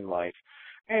formed in life.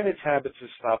 And it's habits of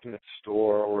stopping at the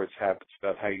store, or it's habits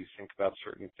about how you think about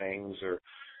certain things, or,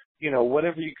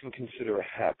 whatever you can consider a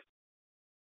habit.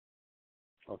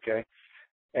 Okay?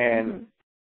 And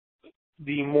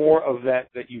the more of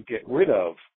that you get rid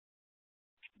of,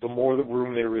 the more the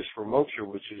room there is for moksha,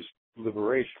 which is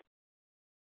liberation.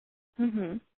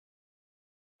 Mm-hmm.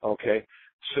 Okay?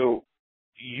 So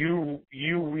you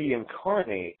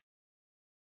reincarnate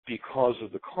because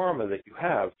of the karma that you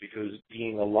have, because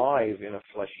being alive in a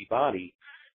fleshy body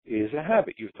is a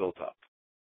habit you've built up.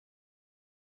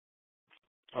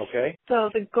 Okay? So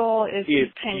the goal is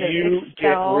If to kind you of expel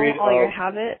get rid all your of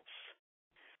habits.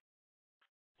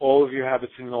 all of your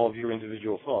habits and all of your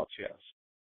individual thoughts, yes.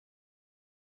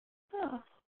 Oh.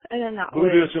 And then that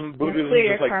Buddhism would clear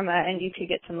your is like, karma and you could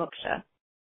get to moksha.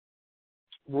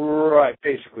 right,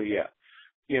 basically, yeah.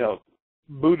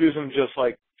 Buddhism, just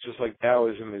like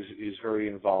Taoism, is very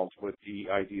involved with the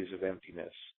ideas of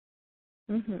emptiness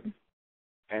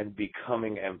and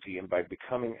becoming empty. And by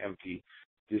becoming empty,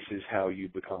 this is how you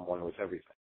become one with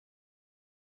everything.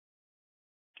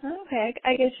 Okay,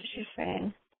 I guess what you're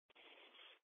saying.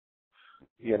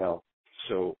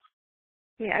 So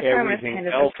Yeah, karma is everything kind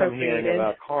of else I'm appropriated. hearing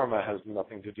about karma has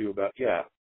nothing to do about, yeah.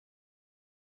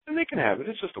 And they can have it.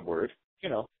 It's just a word,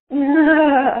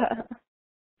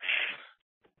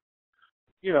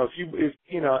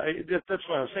 That's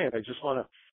what I'm saying. I just want to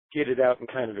get it out and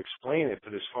kind of explain it.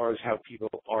 But as far as how people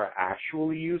are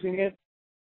actually using it,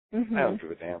 I don't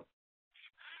give a damn.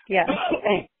 Yeah.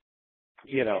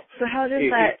 So how does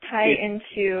that tie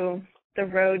into the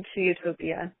road to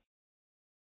utopia?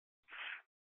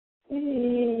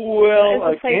 Well,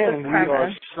 again, we karma.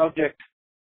 are subject,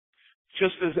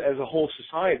 just as a whole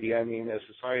society. I mean, a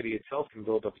society itself can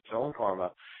build up its own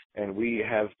karma, and we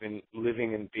have been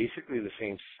living in basically the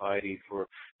same society for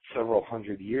several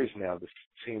hundred years now. The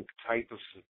same type of,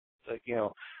 the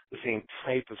same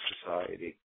type of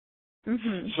society.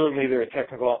 Certainly, there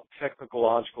are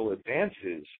technological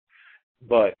advances,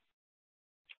 but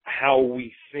how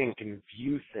we think and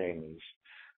view things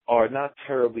are not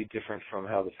terribly different from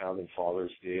how the founding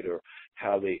fathers did, or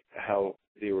how they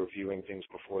were viewing things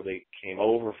before they came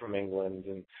over from England,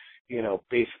 and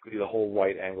basically the whole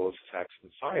white Anglo-Saxon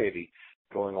society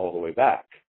going all the way back.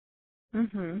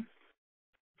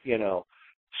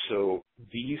 So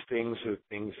these things are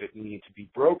things that need to be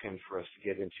broken for us to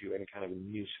get into any kind of a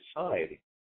new society.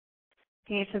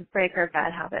 You need to break our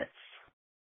bad habits.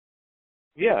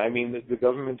 Yeah, I mean, the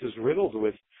government is riddled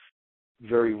with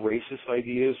very racist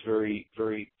ideas, very,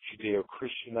 very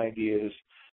Judeo-Christian ideas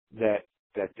that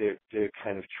they're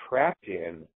kind of trapped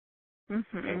in. And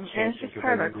it's just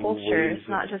part of our culture. It's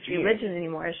not just religion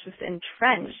anymore. It's just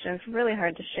entrenched, and it's really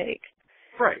hard to shake.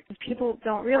 Right. People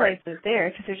don't realize they're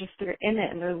there because they're in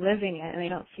it and they're living it and they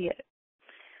don't see it.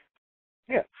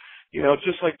 Yeah.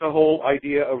 Just like the whole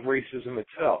idea of racism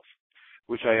itself,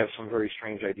 which I have some very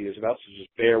strange ideas about, so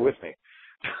just bear with me.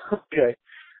 Okay.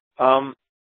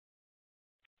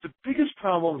 The biggest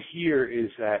problem here is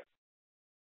that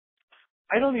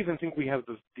I don't even think we have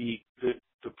the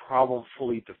problem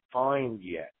fully defined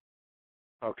yet.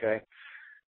 Okay?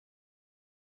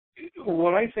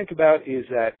 What I think about is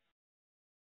that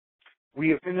we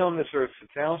have been on this earth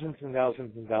for thousands and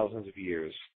thousands and thousands of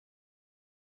years,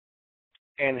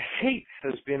 and hate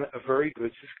has been a very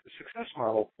good success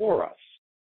model for us.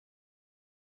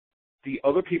 The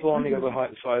other people on the other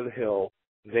side of the hill,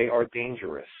 they are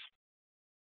dangerous.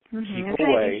 Mm-hmm. keep And kind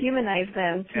of away, dehumanize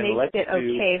them to and make let's it do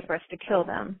okay for us to kill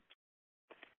them.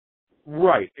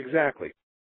 right, exactly.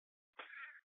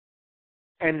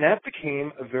 And that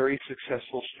became a very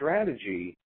successful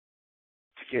strategy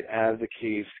to get out of the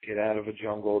caves, to get out of a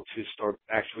jungle, to start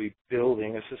actually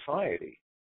building a society.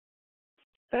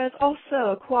 But it's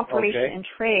also cooperation Okay? and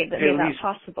trade that At made that least,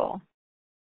 possible.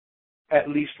 at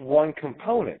least one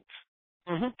component.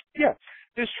 Yeah,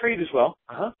 there's trade as well.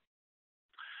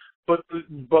 But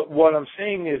what I'm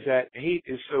saying is that hate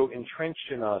is so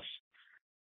entrenched in us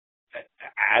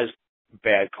as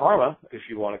bad karma, if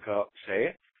you want to say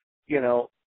it,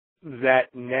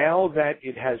 that now that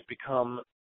it has become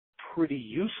pretty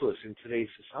useless in today's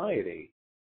society,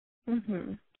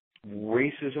 Mm-hmm.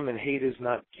 racism and hate is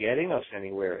not getting us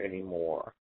anywhere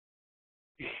anymore.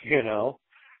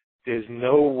 There's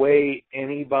no way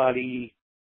anybody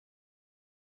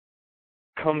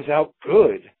comes out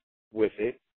good with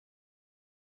it.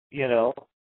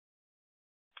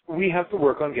 We have to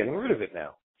work on getting rid of it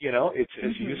now. It's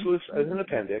as useless as an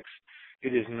appendix.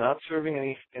 It is not serving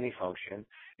any function.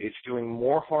 It's doing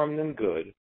more harm than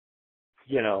good.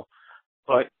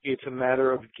 But it's a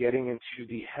matter of getting into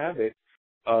the habit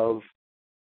of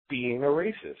being a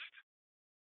racist.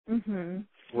 Mm-hmm.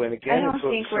 When I again, don't it's so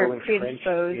think we're entrenched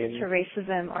predisposed in to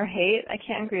racism or hate. I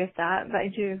can't agree with that, but I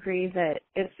do agree that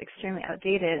it's extremely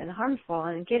outdated and harmful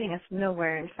and getting us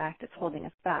nowhere. In fact, it's holding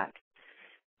us back.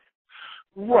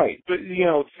 right. But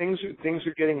things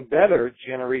are getting better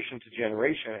generation to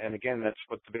generation, and again, that's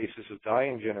what the basis of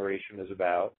Dying Generation is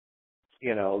about.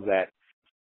 That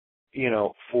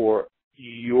for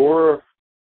your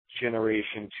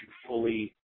generation to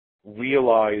fully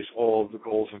realize all of the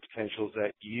goals and potentials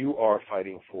that you are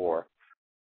fighting for,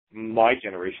 my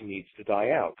generation needs to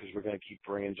die out because we're going to keep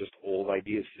bringing just old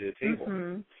ideas to the table.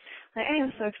 Mm-hmm. I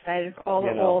am so excited for all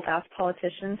the old-ass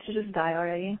politicians to just die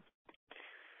already.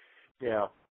 Yeah.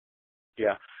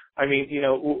 Yeah. I mean,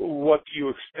 what do you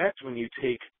expect when you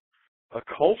take a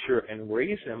culture and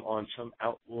raise them on some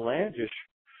outlandish,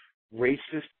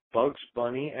 racist Bugs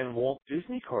Bunny and Walt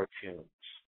Disney cartoons?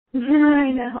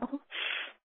 I know.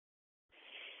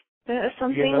 But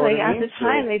something like at the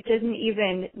time they didn't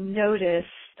even notice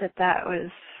that was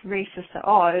racist at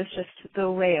all. It was just the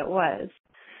way it was.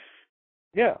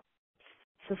 Yeah.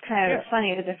 So it's kind of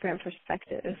funny, the different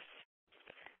perspectives.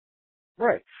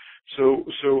 Right. So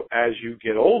as you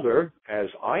get older, as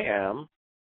I am,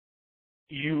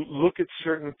 you look at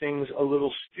certain things a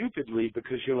little stupidly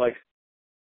because you're like,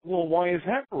 well, why is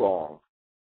that wrong?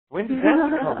 When did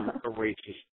that become a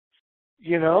racist?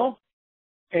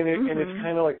 And it's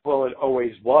kind of like, well, it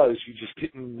always was. You just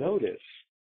didn't notice.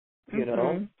 You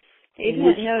didn't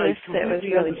notice that it was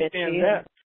really bitchy. That.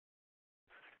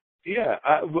 Yeah,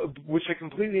 which I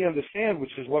completely understand,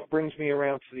 which is what brings me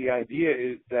around to the idea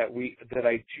is that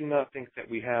I do not think that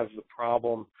we have the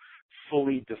problem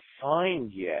fully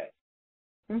defined yet.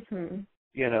 Mm-hmm.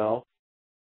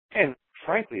 And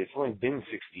frankly, it's only been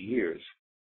 60 years.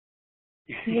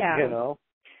 Yeah. That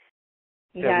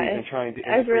we've been trying to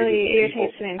it really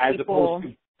irritates me as opposed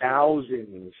to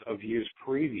thousands of years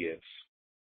previous.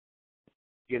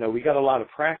 We got a lot of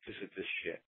practice at this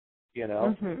shit.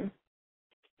 Mm-hmm.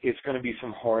 It's going to be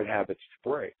some hard habits to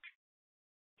break.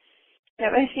 Yeah,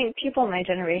 but I think people in my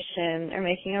generation are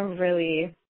making a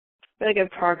really, really good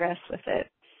progress with it.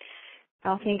 I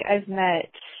don't think I've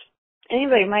met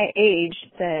anybody my age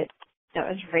that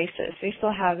was racist. We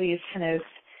still have these kind of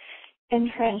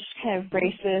entrenched kind of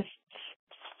racist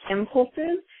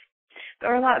impulses, but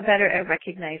we're a lot better at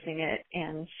recognizing it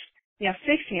and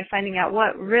fixing it, finding out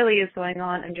what really is going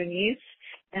on underneath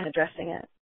and addressing it.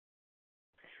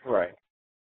 Right.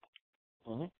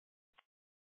 Mm-hmm.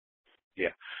 Yeah.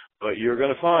 But you're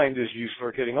going to find as you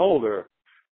start getting older,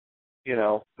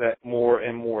 that more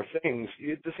and more things,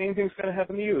 the same thing's going to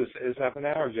happen to you as happened to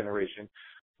our generation,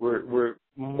 where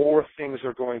more things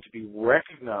are going to be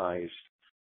recognized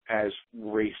as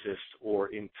racist or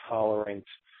intolerant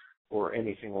or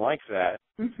anything like that.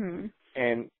 Mm-hmm.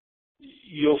 And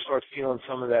you'll start feeling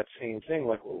some of that same thing,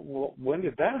 like, well, when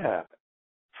did that happen?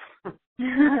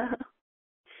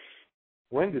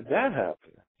 When did that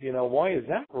happen? Why is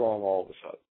that wrong all of a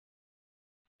sudden?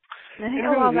 I think a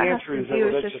lot of that has to do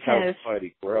with that's just how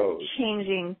society grows.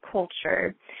 Changing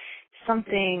culture.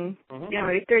 Something,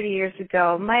 maybe 30 years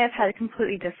ago might have had a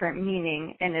completely different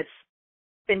meaning, and it's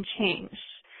been changed.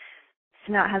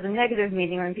 So now it has a negative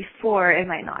meaning, when before it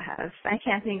might not have. I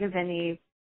can't think of any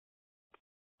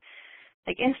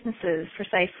instances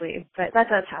precisely, but that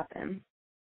does happen.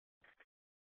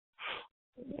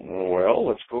 Well,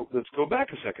 let's go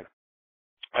back a second.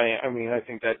 I mean, I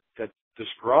think that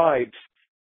describes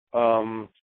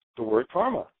The word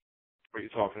karma, what you're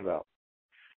talking about.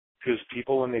 Because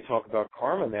people, when they talk about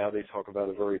karma now, they talk about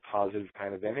a very positive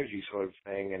kind of energy sort of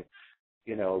thing, and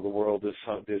the world is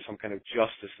there's some kind of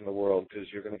justice in the world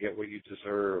because you're going to get what you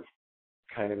deserve,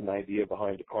 kind of an idea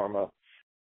behind the karma.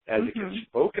 As it gets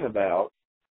spoken about,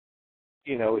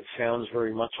 it sounds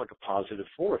very much like a positive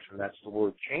force, and that's the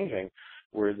word changing,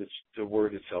 where the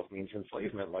word itself means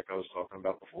enslavement, like I was talking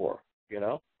about before,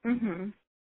 Mhm.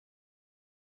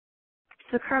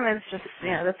 So karma is just,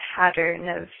 the pattern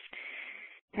of,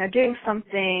 doing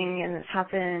something and this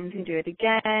happens, you do it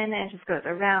again, and it just goes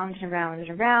around and around and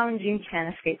around. You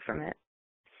can't escape from it.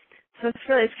 So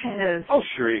it's kind of... Oh,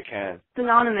 sure you can.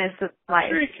 Synonymous with life.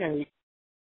 Sure you can.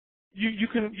 You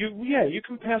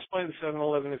can pass by the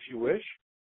 7-Eleven if you wish.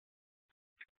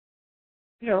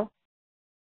 You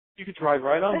could drive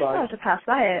right on I by. still have to pass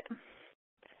by it.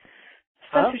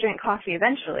 Still have to drink coffee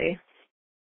eventually.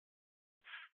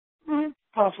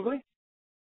 Possibly.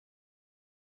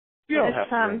 You don't have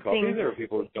to drink coffee. Things... There are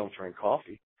people who don't drink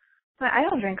coffee. I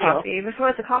don't drink coffee. Before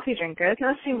I was a coffee drinker, okay,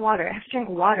 let's drink water. I have to drink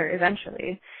water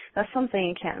eventually. That's something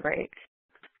you can't break.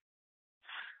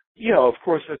 Of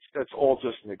course, that's all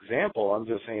just an example. I'm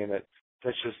just saying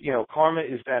that's just, karma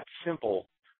is that simple.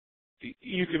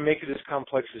 You can make it as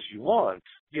complex as you want,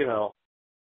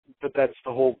 but that's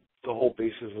the whole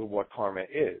basis of what karma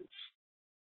is.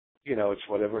 It's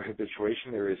whatever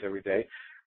habituation there is every day.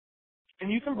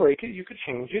 And you can break it, you could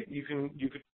change it, you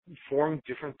could form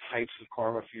different types of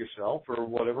karma for yourself or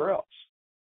whatever else.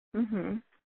 Mhm.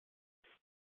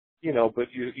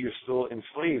 But you're still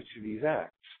enslaved to these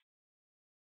acts.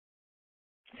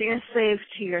 So you're enslaved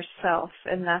to yourself,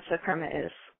 and that's what karma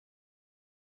is.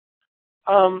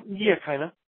 Yeah, kind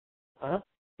of.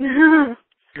 Uh-huh.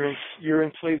 You're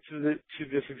enslaved to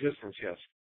this existence, yes.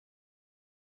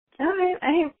 Okay,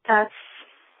 I think that's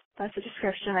a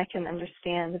description I can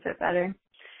understand a bit better.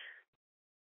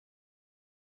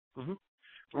 Mm-hmm.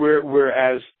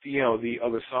 Whereas the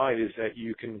other side is that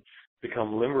you can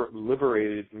become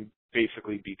liberated and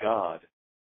basically be God.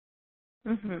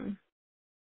 Mhm.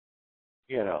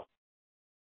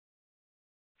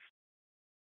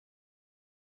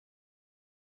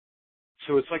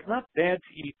 So it's like not bad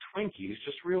to eat Twinkies.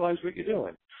 Just realize what you're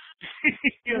doing.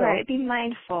 Right. Be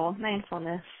mindful.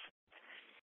 Mindfulness.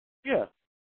 Yeah.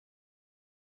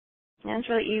 And it's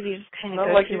really easy to just kind of Not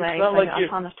go like through it's life not like like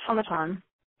an automaton.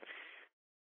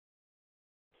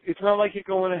 It's not like you're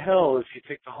going to hell if you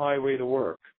take the highway to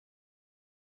work.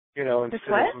 Instead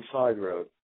of some side road.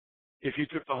 If you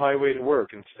took the highway to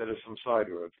work instead of some side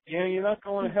road, you're not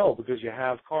going to hell because you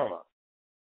have karma.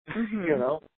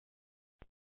 Mhm.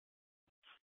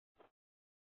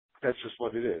 That's just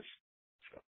what it is.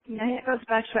 Yeah, it goes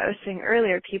back to what I was saying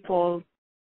earlier. People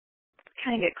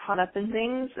kind of get caught up in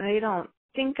things, and they don't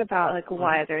think about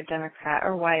why they're a Democrat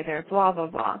or why they're blah blah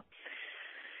blah.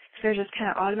 So they're just kind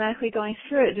of automatically going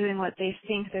through it, doing what they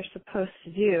think they're supposed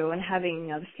to do, and having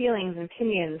the feelings and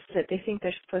opinions that they think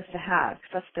they're supposed to have,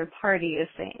 because that's what their party is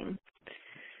saying.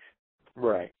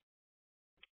 Right.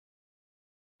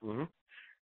 Mm-hmm.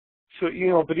 So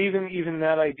but even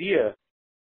that idea,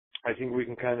 I think we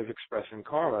can kind of express in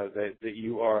karma that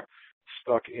you are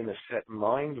stuck in a set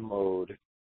mind mode,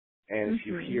 and if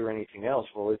you hear anything else,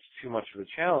 well, it's too much of a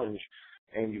challenge,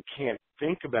 and you can't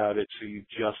think about it, so you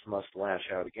just must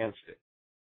lash out against it.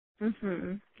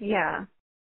 Yeah.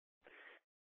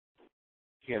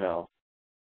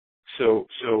 So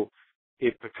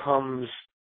it becomes,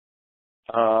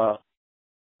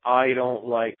 I don't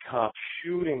like cops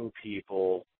shooting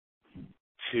people,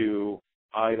 to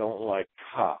I don't like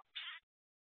cops.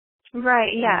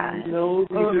 Right, yeah. These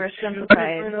are two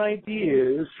different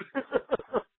ideas.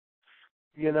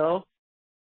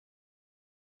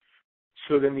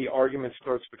 So then the argument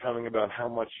starts becoming about how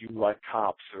much you like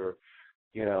cops, or,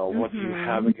 what do you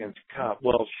have against cops?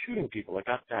 Well, shooting people, I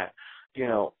got that.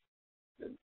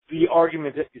 The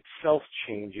argument itself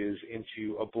changes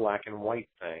into a black and white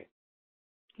thing.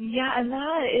 Yeah, and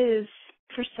that is,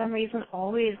 for some reason,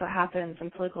 always what happens in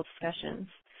political discussions.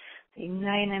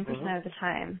 99% of the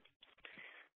time.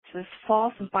 So this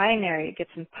false binary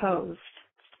gets imposed.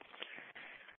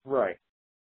 Right.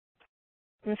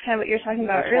 And it's kind of what you were talking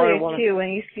about earlier, too, when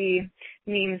you see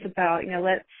memes about,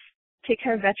 let's take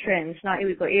care of veterans, not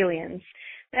illegal aliens.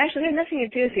 But actually, they have nothing to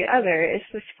do with the other. It's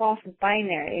this false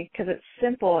binary, because it's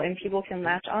simple and people can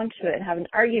latch onto it and have an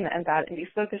argument about it and be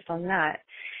focused on that,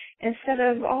 instead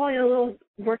of all your little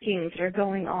workings that are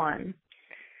going on.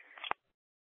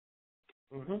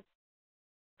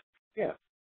 Yeah.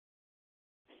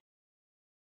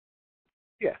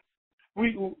 Yeah.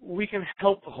 We can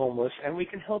help the homeless, and we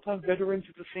can help our veterans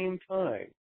at the same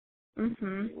time.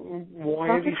 Mhm. Why Lots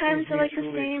are of these times things they're like the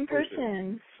mutually same exclusive?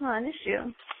 person. It's not an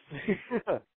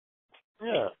issue.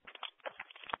 Yeah.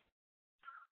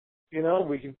 You know,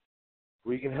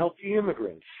 we can help the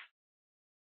immigrants.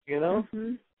 You know?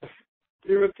 Mhm.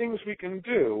 There are things we can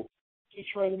do to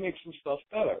try to make some stuff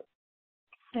better.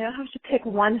 You don't have to pick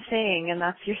one thing and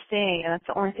that's your thing and that's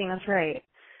the only thing that's right.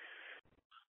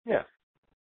 Yeah.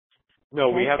 No,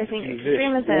 we have I to think do this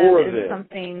extremism or is this.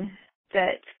 something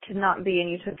that cannot be in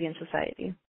utopian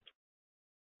society.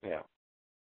 Yeah.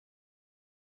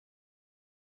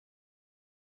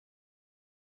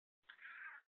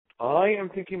 I am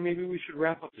thinking maybe we should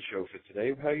wrap up the show for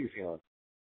today. How are you feeling?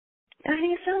 I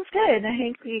think it sounds good. I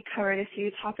think we covered a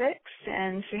few topics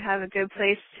and we have a good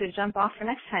place to jump off for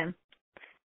next time.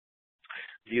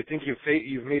 Do you think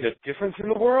you've made a difference in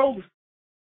the world?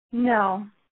 No.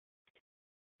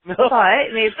 No.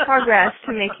 But made progress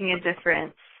to making a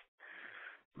difference.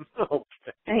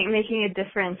 Okay. I think making a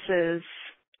difference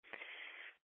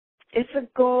it's a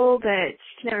goal that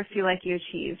you can never feel like you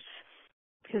achieved.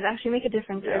 Because actually make a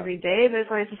difference Yeah. every day, but there's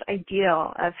always this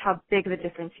ideal of how big of a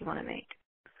difference you want to make.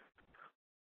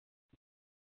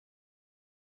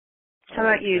 How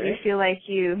about you? Do you feel like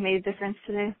you made a difference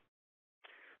today?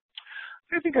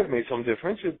 I think I've made some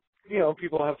difference.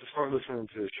 People have to start listening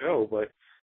to the show, but,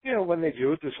 when they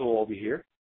do it, this will all be here.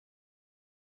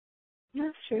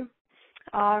 That's true.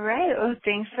 All right. Well,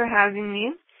 thanks for having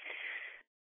me.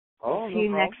 Oh, See no you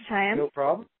problem. next time. No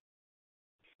problem.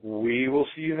 We will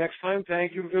see you next time.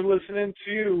 Thank you for listening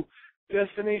to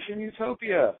Destination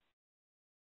Utopia.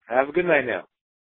 Have a good night now.